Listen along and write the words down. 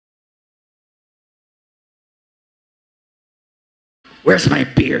Where's my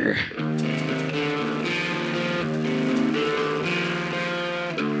beer?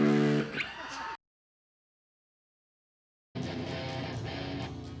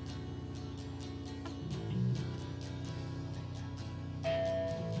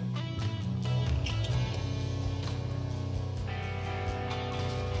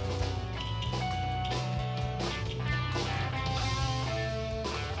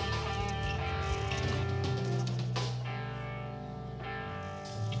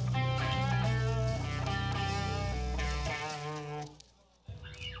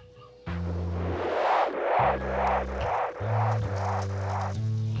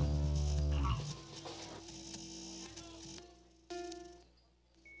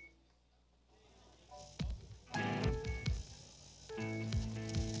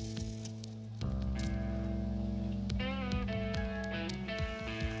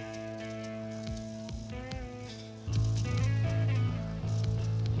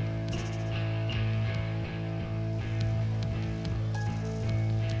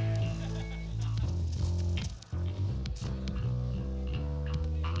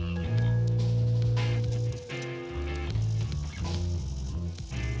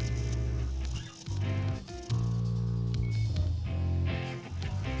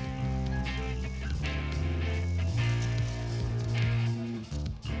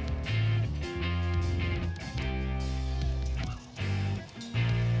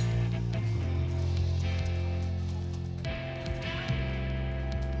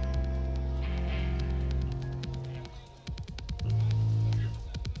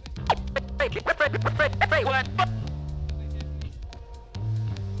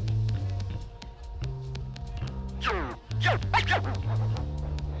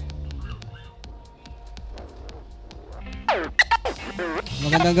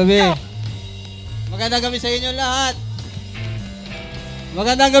 Magandang gabi. Magandang gabi sa inyo lahat.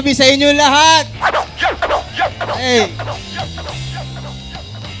 Magandang gabi sa inyo lahat. Hey.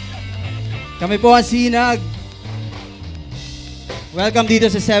 Kami po ang Sinag. Welcome dito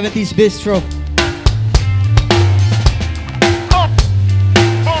sa 70's Bistro.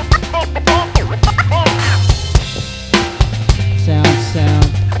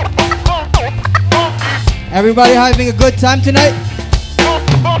 Sound. Everybody having a good time tonight?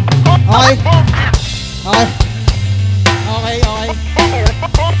 Okay.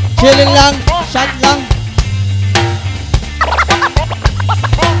 Chilling lang, shot lang.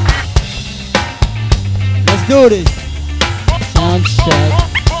 Let's do this. Sound check.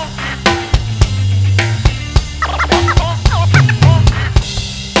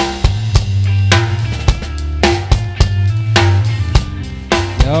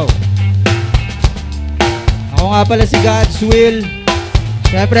 Yo. Ako nga pala si God's Will.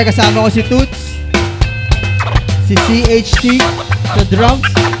 Siyempre kasama ko si Toots, si CHT sa drums,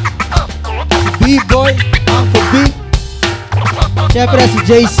 si B-Boy, Uncle B, siyempre si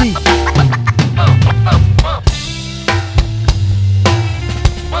JC.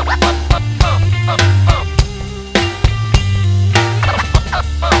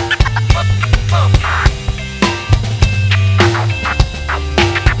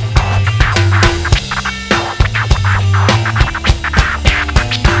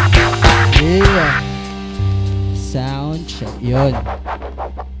 Sound check. Yun.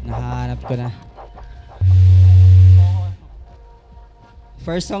 Nahanap ko na.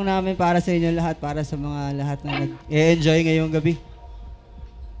 First song namin para sa inyo lahat, para sa mga lahat na nag-e-enjoy ngayong gabi.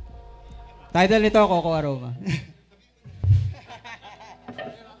 Title nito, Coco Aroma.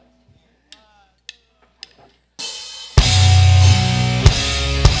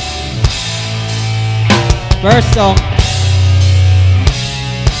 First song.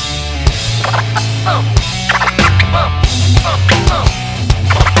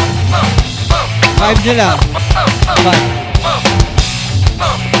 Vibe nyo lang. Vibe.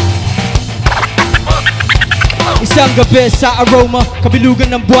 Isang gabi sa aroma,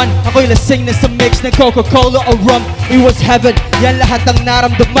 kabilugan ng buwan. Ako'y lasing na sa mix ng Coca-Cola o rum. It was heaven, yan lahat ang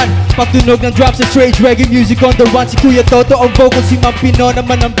naramdaman. Pagtunog ng drops sa strange reggae music on the run. Si Kuya Toto ang vocal, si Ma'am Pino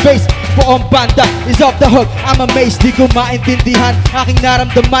naman ang bass. Buong banda is off the hook, I'm amazed. Di ko maintindihan aking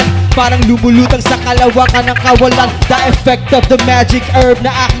naramdaman. Parang lumulutang sa kalawakan ng kawalan. The effect of the magic herb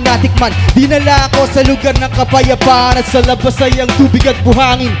na aking natikman. Dinala ako sa lugar ng kapayapaan. At sa labas ay ang tubig at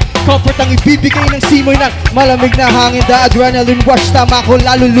buhangin. Comfort ang ibibigay ng simoy ng malamig na hangin. The adrenaline rush, tama ko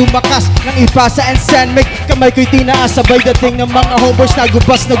lalo lumakas. Nang ipasa and sand make kamay ko'y tinaas. Sabay dating ng mga homeboys na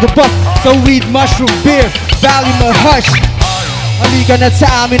gubas. So weed, mushroom, beer, volume or hush. Halika na't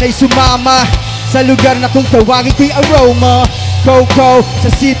sa amin ay sumama sa lugar na kung tawagin ko'y aroma. Coco sa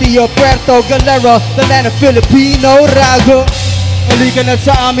city of Puerto Galera, the land of Filipino rago. Halika na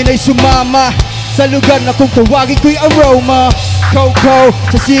sa amin ay sumama sa lugar na kung tawagin ko'y aroma. Coco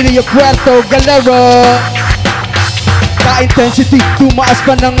sa City of Puerto Galera. Ka-intensity, tumaas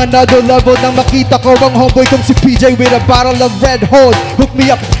pa ng another level nang makita ko ang homeboy kong si PJ with a bottle of red hose. Hook me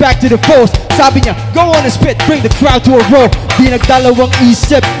up, back to the force. Sabi niya, go on and spit, bring the crowd to a roar. Di nagdalawang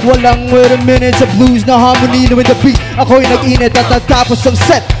isip, walang wait a minute sa blues na harmony with the beat. Ako'y nag-init at natapos ang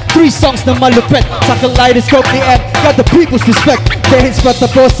set. 3 songs na malupit, sa kaleidoscope ni M, got the people's respect. Dahil spot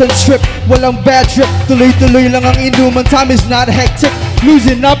tapos ang trip, walang bad trip. Tuloy-tuloy lang ang inuman, time is not hectic.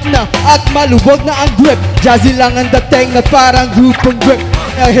 Losing up na at maluwag na ang grip. Jazzy lang ang dating na parang grupong grip.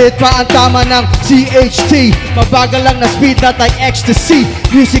 Na-hit pa ang tama ng CHT. Mabagal lang na speed not like ecstasy.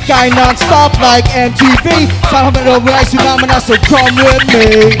 Music ay non-stop like MTV. Sama na ay sumama na, so come with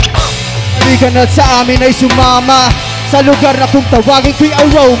me. Halika na sa amin ay sumama sa lugar na kung tawagin ko'y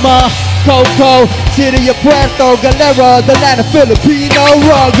aroma. Coco, City of Puerto Galera, the land of Filipino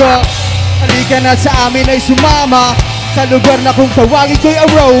raga. Halika na sa amin ay sumama sa lugar na kung tawagin ko'y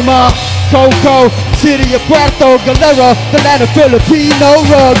aroma. Coco, City of Puerto Galera, the land of Filipino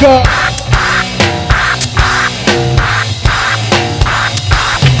raga.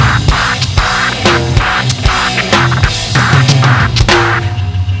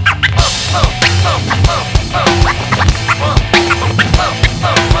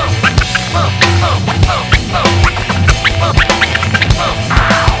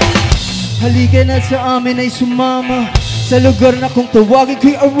 Halika na sa amin ay sumama sa lugar na kung tawagin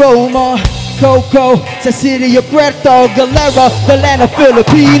ko'y aroma. Coco sa City of Puerto Galera, the land of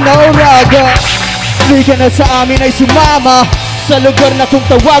Filipino raga. Halika na sa amin ay sumama sa lugar na kung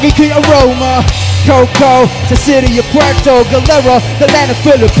tawagin ko'y aroma. Coco sa City of Puerto Galera, the land of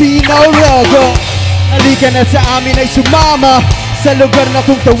Filipino raga. Halika na sa amin ay sumama sa lugar na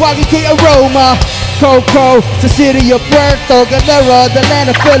kung tawagin ko'y aroma. Coco sa City of Puerto Galera, the land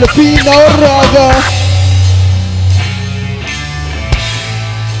of Filipino raga.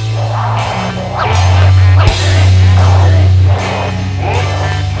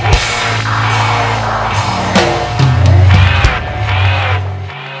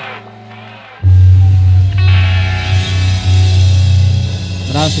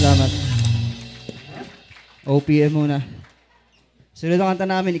 Maraming salamat. OPM muna. Sunod ang kanta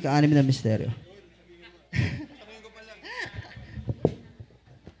namin, ika-anim na misteryo.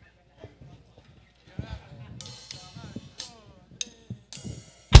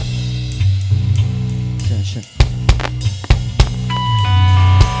 Session.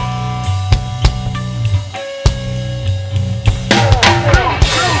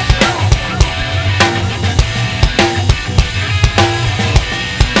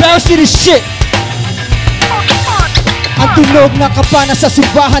 Bounce to this shit. Ang tunog na kapana sa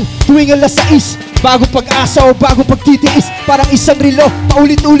simbahan tuwing alas 6. Bago pag-asa o bago pagtitiis, parang isang relo,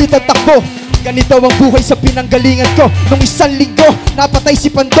 paulit-ulit ang takbo. Ganito ang buhay sa pinanggalingan ko. Nung 1 linggo, napatay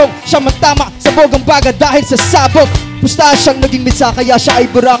si Pandong. Siya man tama sa bogang baga dahil sa sabog. Pusta siyang naging mitsa, kaya siya ay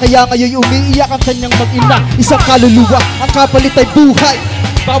bura. Kaya ngayon umiiyak ang kanyang mag-ina. Isang kaluluwa, ang kapalit ay buhay.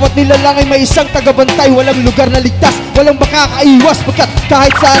 Bawat nilalang ay may isang tagabantay. Walang lugar na ligtas, walang makakaiwas. Pagkat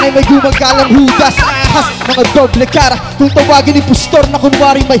kahit saan ay may gumagalang hudas. Ahas, mga doble cara. Kung tawagin ni Pustor na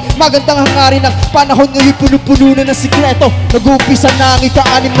kunwari may magandang hangarin. Ang panahon ngayon puno-puno na ng sikreto. Nag-uumpisa na ang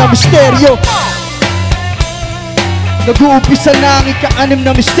ika-anim na misteryo. Nag-uumpisa na ang ika-anim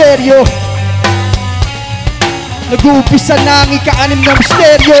na misteryo. Nag-uumpisa na ang ika-anim na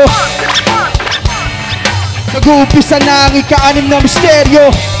misteryo. Nag-uumpisa na ang ika-anim na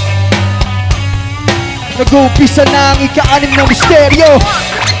misteryo. Nag-uumpisa na ang ika-anim na misteryo.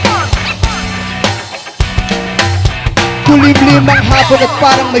 Kulimlim ang hapon at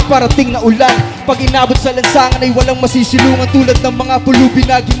parang may parating na ulan. Pag inabot sa lansangan ay walang masisilungan. Tulad ng mga pulubi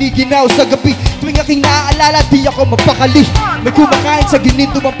na giniginaw sa gabi. Tuwing aking naaalala, di ako magpakali. May kumakain sa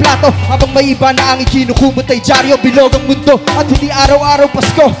ginindumang plato, habang may iba na ang ikinukumot ay dyaryo. Bilog ang mundo at hindi araw-araw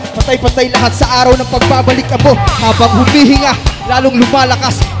Pasko. Patay-patay lahat sa araw ng pagbabalik abo. Habang humihinga, lalong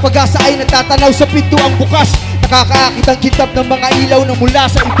lumalakas. Pag-asa ay natatanaw sa pinto ang bukas. Nakakaakit ang kitab ng mga ilaw na mula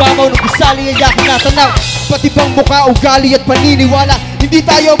sa ibabaw ng gusali ay aking natanaw. Pati bang mukha, ugali at paniniwala. Hindi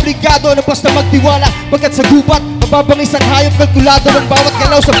tayo obligado na basta magtiwala. Pagkat sa gubat, mababangis ang hayop. Kalkulado ng bawat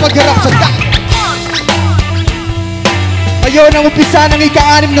galaw sa pagharap sa daan. Ngayon ang umpisa ng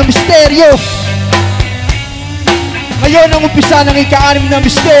ika-anim na misteryo. Ngayon ang umpisa ng ika-anim na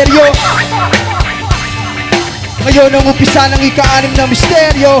misteryo. Ngayon ang umpisa ng ika-anim na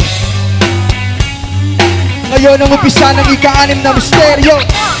misteryo. Ngayon ang umpisa ng ika-anim na misteryo.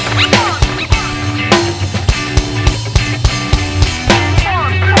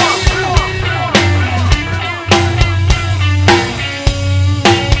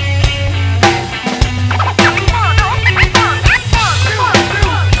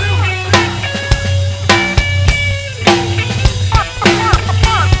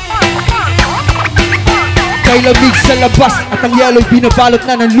 May lamig sa labas at ang yellow'y binabalot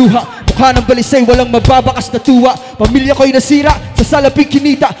na ng luha. Mukha ng balisay, walang mababakas na tuwa. Pamilya ko'y nasira, sa salaping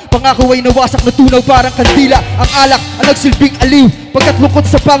kinita. Pangako ay nawasak na tunaw parang kandila. Ang alak ang nagsilbing aliw, pagkat lungkot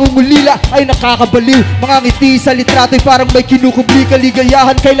sa pangungulila ay nakakabaliw. Mga ngiti sa litrato'y parang may kinukubli.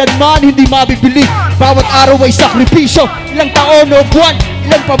 Kaligayahan kailanman hindi mabibili. Bawat araw ay sakripisyo, ilang taon o buwan,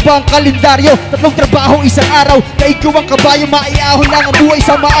 ilan pa bang kalendaryo? Tatlong trabaho, isang araw. Kaikaw ang kabayo, maiahon lang ang buhay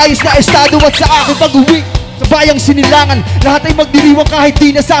sa maayos na estado. At sa aking pag-uwi sa bayang sinilangan, lahat ay magdiriwang kahit di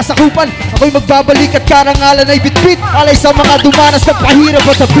nasasakupan. Ako'y magbabalik at karangalan ay bitbit, alay sa mga dumanas ng pahirap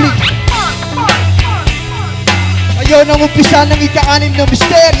at tablik. Ngayon ang umpisa ng ika-anim na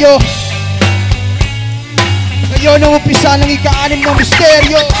misteryo. Ngayon ang umpisa ng ika-anim na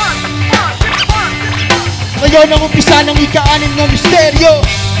misteryo. Ngayon ang umpisa ng ika-anim na misteryo.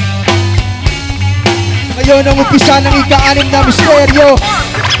 Ngayon ang umpisa ng ika-anim na misteryo.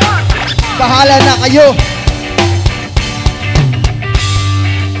 Bahala na kayo.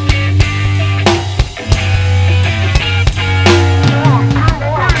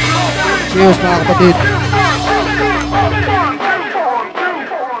 Cheers mga kapatid.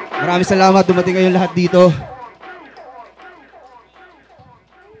 Maraming salamat, dumating kayong lahat dito.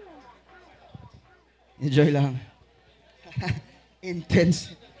 Enjoy lang.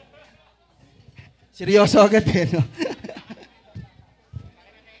 Intense. Seryoso agad eh, no?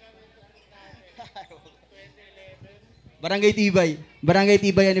 Barangay Tibay. Barangay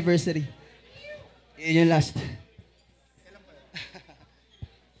Tibay anniversary. Yun yung last.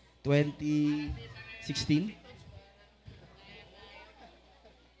 2016?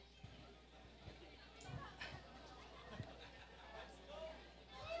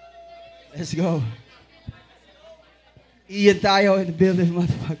 Let's go. Iyan tayo in the building,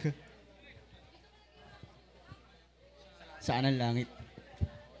 motherfucker. Saan ang langit?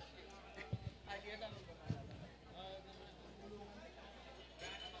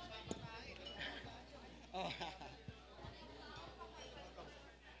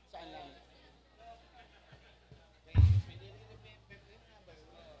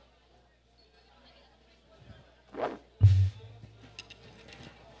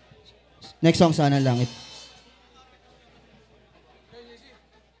 Next song, Sana Langit.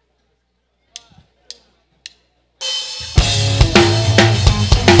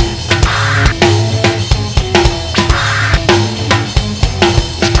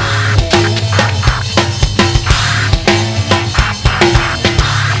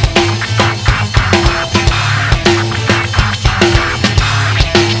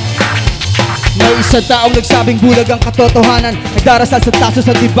 Isang taong nagsabing bulag ang katotohanan, nagdarasal sa taso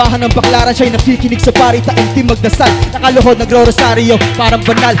sa dibahan ng baklaran. Siya'y nakikinig sa pari, taimtim magdasal, nakaluhod nagro-rosaryo, parang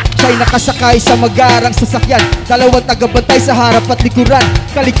banal. Siya'y nakasakay sa mag-aarang sasakyan, dalawang tagabantay sa harap at likuran.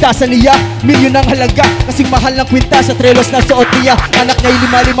 Kaligtasan niya, milyon ang halaga, kasing mahal ng kwinta sa trelos na suot niya. Anak niya'y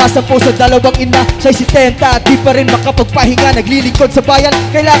 5-5 sa dalawang ina, siya'y 70 at di pa rin makapagpahinga. Naglilingkod sa bayan,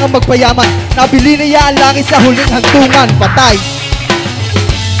 kailangan magpayaman, nabili niya ang langit sa huling hantungan. Patay.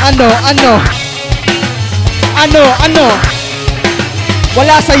 Ano?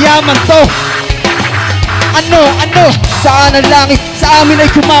 Wala sa yaman to. Ano? Saan ang langit? Sa amin ay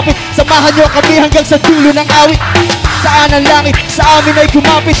kumapit. Samahan nyo kami hanggang sa dulo ng awit. Saan ang langit? Sa amin ay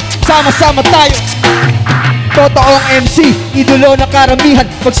kumapit. Sama-sama tayo. Totoong MC, idolo ng karamihan.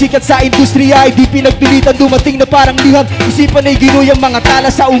 Pagsikat sa industriya ay di pinagpilitan, dumating na parang liham. Isipan ay ginuyang mga tala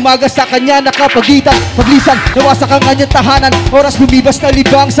sa umaga, sa kanya nakapagitan. Paglisan, nawasak ang kanyang tahanan, oras lumibas na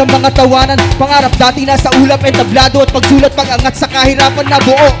libang sa mga tawanan. Pangarap dati nasa ulap, entablado at pagsulat, pag-angat sa kahirapan na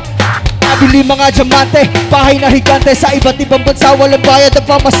buo. Nabili mga diamante, bahay na higante, sa iba't ibang bansa walang bayad ang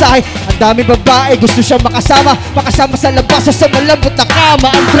pamasahe. Ang daming babae, gusto siya makasama sa labas o sa malambot na kama.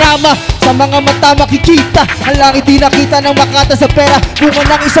 Ang drama, sa mga mata makikita, ang langit di nakita ng makata sa pera. Bunga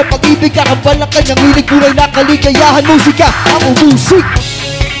ng isang pag-ibig, kakambal ng kanyang hilig, buhay na kaligayahan, musika, ang umusik.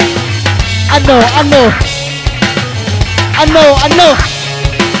 Ano?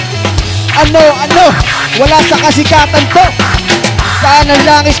 Wala sa kasikatan to. Saan ang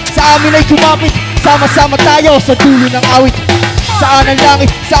langit? Sa amin ay kumapit. Sama-sama tayo sa dulo ng awit. Saan ang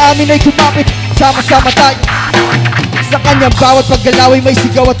langit? Sa amin ay kumapit. Sama-sama tayo. Sa kanyang bawat paggalaw ay may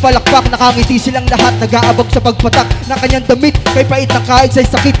sigaw at palakpak. Nakangiti silang lahat, nag-aabag sa pagpatak ng kanyang damit, kay pait na kahit sa'y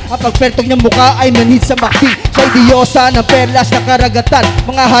sakit. Ang pagpertong niyang mukha ay manhid sa makti. Siya'y diyosa ng perlas na karagatan.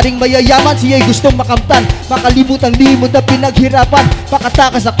 Mga haring mayayaman, siya'y gustong makamtan. Makalimutan limot na pinaghirapan,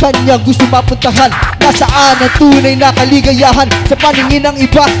 pakatakas sa kanyang gusto mapuntahan. Nasaan ang tunay na kaligayahan? Sa paningin ng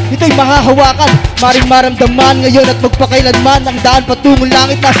iba, ito'y mahahawakan. Maring maramdaman ngayon at magpakailanman. Ang daan patungong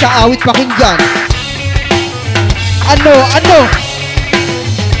langit, nasa awit pakinggan. Ano?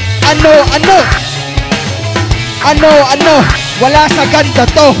 Ano, wala sa ganda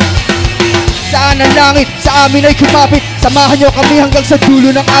to. Saan ang langit, sa amin ay kumapit. Samahan nyo kami hanggang sa dulo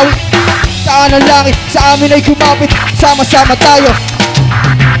ng awit. Saan ang langit, sa amin ay kumapit. Sama-sama tayo.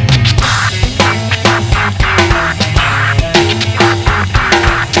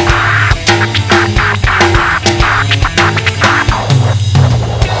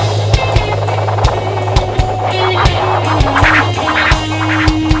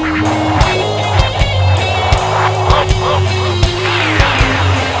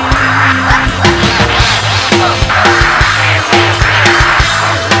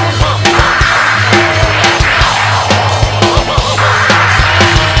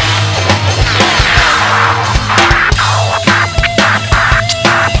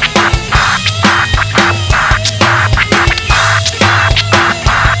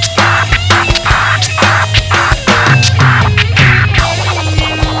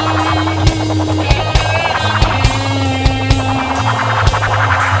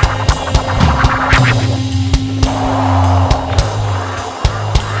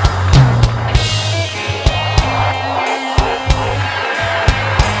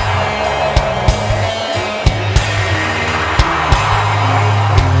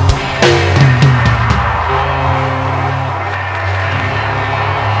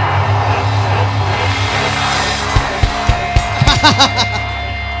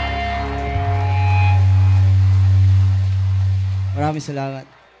 Maraming salamat.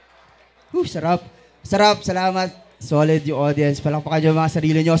 Sarap. Sarap, salamat. Solid yung audience. Palakpakan nyo mga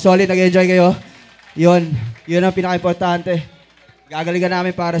sarili nyo. Solid, nag-enjoy kayo. Yun ang pinaka-importante. Gagalingan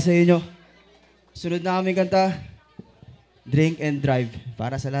namin para sa inyo. Sunod na aming kanta, Drink and Drive.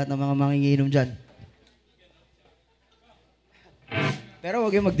 Para sa lahat ng mga manginginom dyan. Pero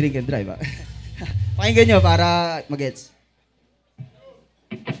huwag yung mag-drink and drive. Pakinggan nyo para mag-gets.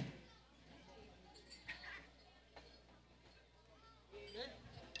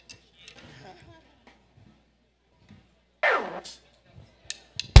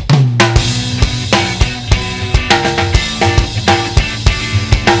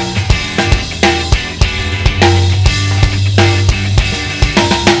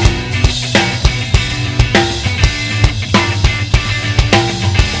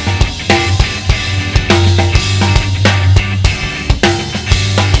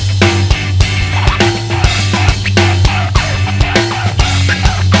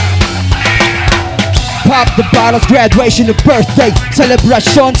 Pop the bottles, graduation or birthday,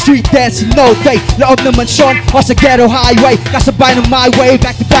 celebration, street dancing, no day. Loob ng mansyon o sa ghetto highway, kasabay ng my way,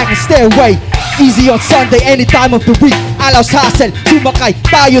 back to back ng stairway. Easy on Sunday, any time of the week. Alaws hustle, sumakay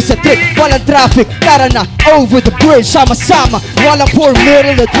tayo sa trip. Walang traffic, tara na over the bridge. Sama-sama, walang poor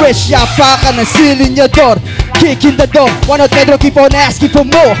middle at rich. Yapakan ng silinyador, kick in the door. One Pedro, keep on asking for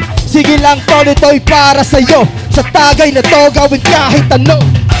more. Sige lang tol, ito'y para sa'yo. Sa tagay na to, gawin kahit ano.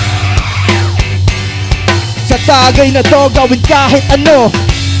 Sa tagay na to, gawin kahit ano.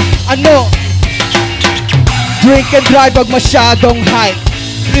 Drink and drive, wag masyadong hype.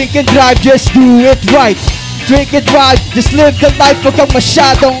 Drink and drive, just do it right. Drink and drive, just live the life, wag kang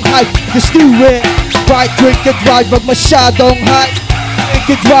masyadong hype. Just do it right. Drink and drive, wag masyadong hype.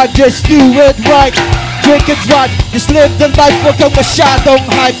 Drink and drive, just do it right. Drink and drive, just live the life, wag kang masyadong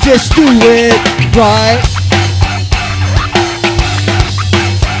hype. Just do it right.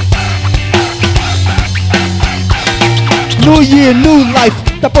 New year, new life.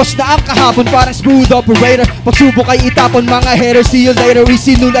 Tapos na ang kahapon, parang smooth operator. Pagsubok ay itapon mga haters. See you later,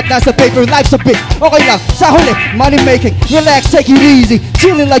 isinulat na sa paper. Life's a bit, okay lang, sa huli, money making. Relax, take it easy,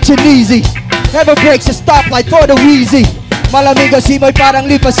 chillin' like Chinese. Never breaks a stoplight for the wheezy. Malamig ang simoy parang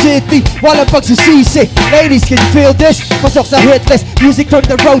Lipa City. Walang pagsisisi. Ladies, can you feel this? Pasok sa hit list, music from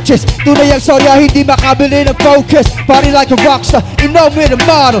the roaches. Tunay ang sorya, hindi makabili ng focus. Party like a rockstar, inom with a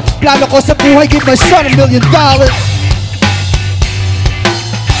model. Plano ko sa buhay, give my son $1 million.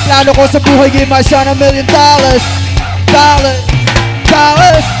 Plano ko sa buhay, give my son $1 million.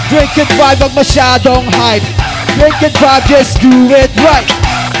 Drink and drive, wag masyadong hype. Drink and drive, just do it right.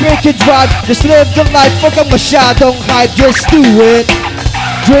 Drink and drive, just live the life, wag kang masyadong hype. Just do it.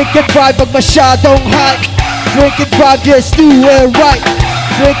 Drink and drive, wag masyadong hype. Drink and drive, just do it right.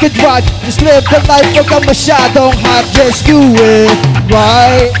 Drink and drive, just live the life, wag kang masyadong hype. Just do it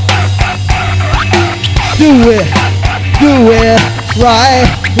right. Do it right.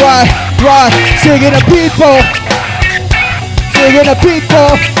 Singing the people, singing the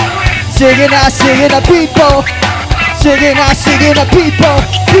people, singing the people, singing the people,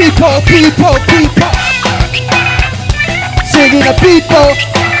 people, singing the people,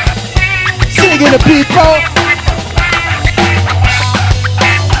 singing the people.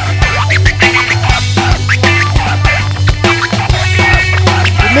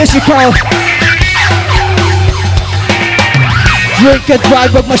 physical. Drink and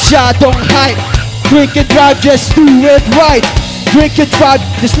drive, wag masyadong hype. Drink and drive, just do it right. Drink and drive,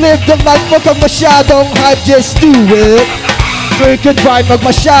 just live the life. Wag kang masyadong hype, just do it. Drink and drive, wag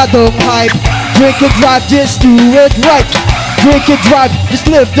masyadong hype. Drink and drive, just do it right. Drink and drive, just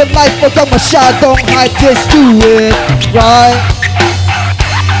live the life. Wag kang masyadong hype, just do it right.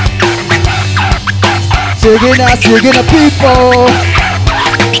 Sige na people.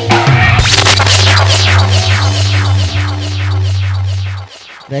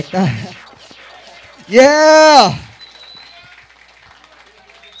 Rekta. Yeah!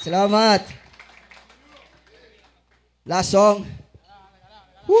 Salamat. Last song.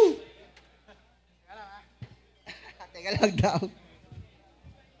 Woo! Teka lang daw.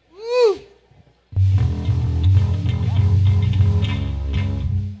 Woo!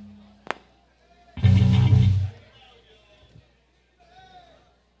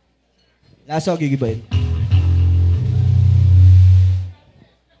 Last song, gigibahin.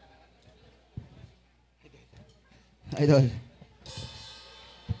 Idol.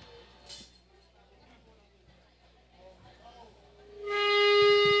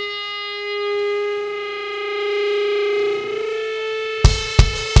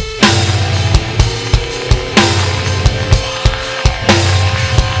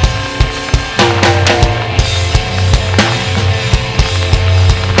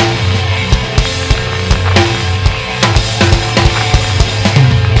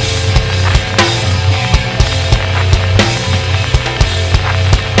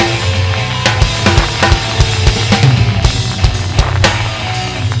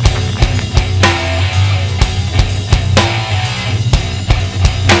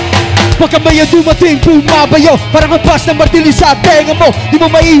 Pagka maya dumating, bumabayo parang hampas ng martilyo sa tenga mo. Di mo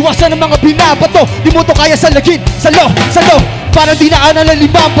maiiwasan ng mga binabato. Di mo to kaya sa lagin, sa lo parang dinaanan ng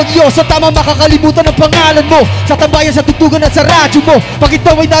limang bagyo. Sa tama makakalimutan ng pangalan mo. Sa tambayan, sa tugtugan at sa radyo mo. Pag ito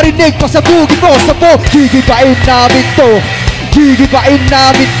ay narinig, pasabugin mo sa po. Gigibain namin to. Gigibain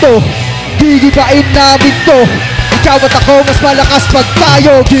namin to. Gigibain namin to. Ikaw at ako mas malakas pag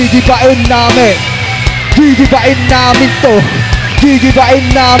tayo. Gigibain namin. Gigibain namin to. Gigibain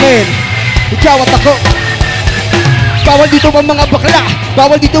namin. Ikaw at ako. Bawal dito ang mga bakla.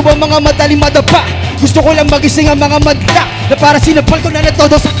 Bawal dito ang mga madaling madapa. Gusto ko lang magising ang mga madla na para sinapal ko na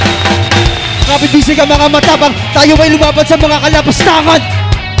todo sa kapitbisig ang mga matabang. Tayo ay lumaban sa mga kalapastangan.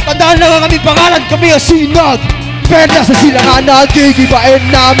 Tandaan lang ang aming pangalan. Kami ang Sinag. Perla sa silanganan. Gigibain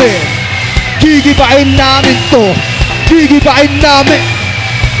namin. Gigibain namin to. Gigibain namin.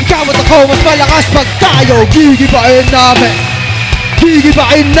 Ikaw at ako mas malakas pag tayo. Gigibain namin.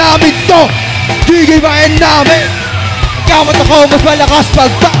 Gigibain namin to. Gigibain namin. Ikaw at ako mas malakas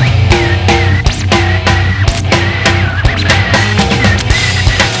pag tayo.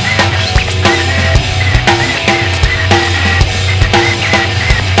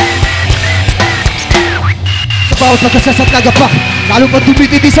 Sa bawat magkasas at nagapak, lalo pa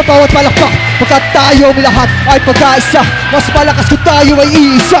tumitindi sa bawat palakpak. Pagkat tayong lahat ay pagkaisa, mas malakas kung tayo ay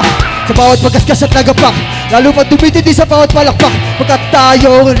iisa. Sa bawat pagkaskas at nagapak, lalo pa tumitindi sa bawat palakpak. Pagkat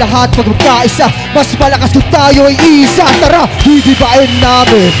tayong lahat pagkaisa, mas malakas kung tayo ay iisa. Tara, gigibain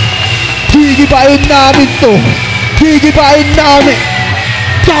namin. Gigibain namin to. Gigibain namin.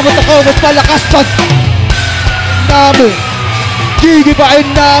 Kamot ako mas malakas pag namin. Gigibain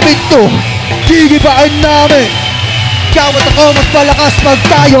namin to. Gigibain namin. Kamot ako mas malakas pag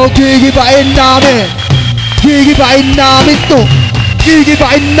tayo. Gigibain namin. Gigibain namin to.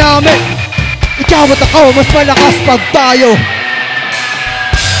 Gigibain namin. Ikaw at ako mas malakas pag tayo.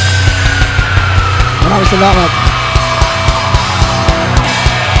 Maraming salamat.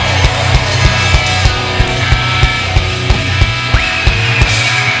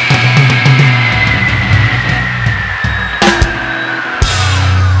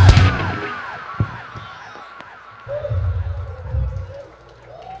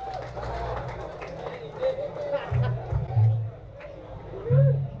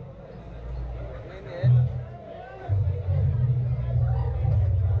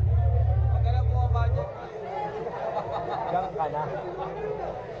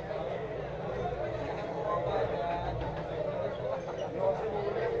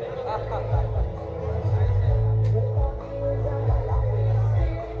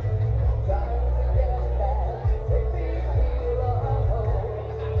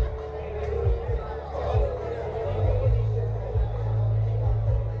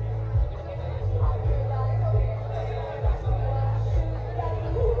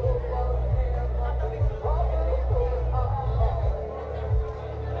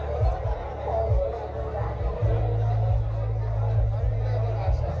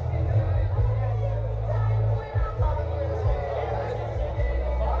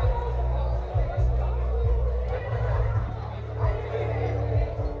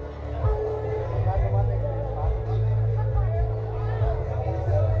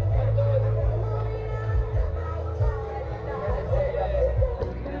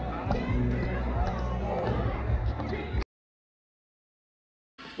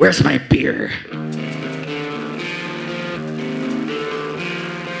 Where's my beer?